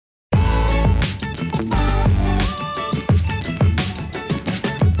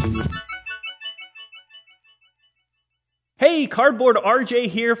Hey, Cardboard RJ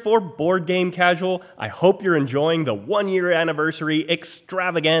here for Board Game Casual. I hope you're enjoying the 1-year anniversary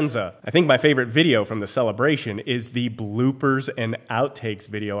extravaganza. I think my favorite video from the celebration is the bloopers and outtakes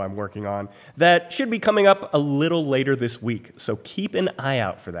video I'm working on that should be coming up a little later this week, so keep an eye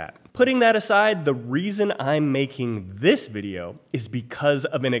out for that. Putting that aside, the reason I'm making this video is because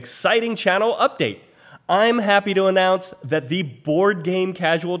of an exciting channel update. I'm happy to announce that the Board Game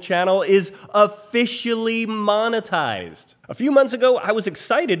Casual channel is officially monetized. A few months ago, I was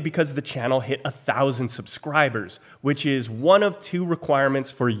excited because the channel hit 1,000 subscribers, which is one of 2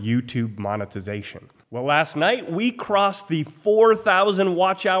 requirements for YouTube monetization. Well, last night, we crossed the 4,000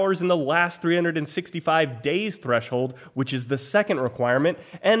 watch hours in the last 365 days threshold, which is the second requirement,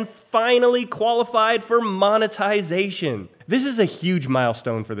 and finally qualified for monetization. This is a huge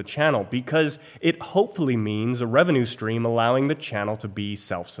milestone for the channel because it hopefully means a revenue stream allowing the channel to be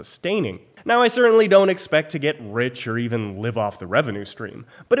self-sustaining. Now, I certainly don't expect to get rich or even live off the revenue stream,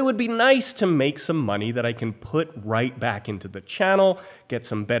 but it would be nice to make some money that I can put right back into the channel, get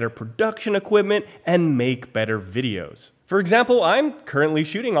some better production equipment, and make better videos. For example, I'm currently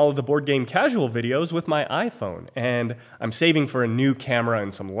shooting all of the Board Game Casual videos with my iPhone, and I'm saving for a new camera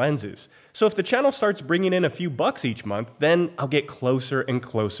and some lenses. So if the channel starts bringing in a few bucks each month, then I'll get closer and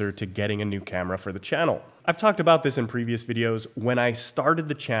closer to getting a new camera for the channel. I've talked about this in previous videos. When I started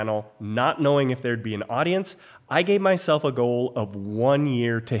the channel, not knowing if there'd be an audience, I gave myself a goal of 1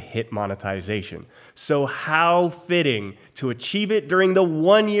 year to hit monetization. So how fitting to achieve it during the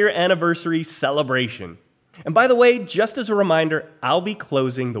 1-year anniversary celebration. And by the way, just as a reminder, I'll be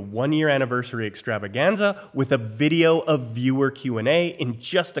closing the 1-year anniversary extravaganza with a video of viewer Q&A in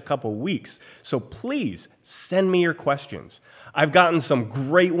just a couple weeks. So please send me your questions. I've gotten some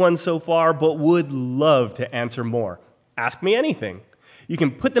great ones so far, but would love to answer more. Ask me anything. You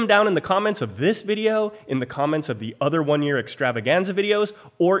can put them down in the comments of this video, in the comments of the other 1-year extravaganza videos,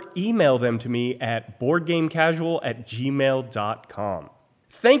 or email them to me at boardgamecasual@gmail.com.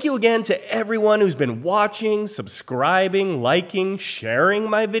 Thank you again to everyone who's been watching, subscribing, liking, sharing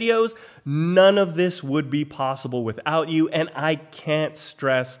my videos. None of this would be possible without you, and I can't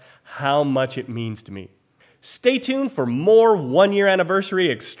stress how much it means to me. Stay tuned for more 1-year anniversary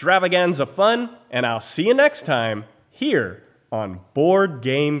extravaganza fun, and I'll see you next time here on Board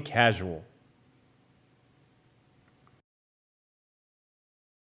Game Casual.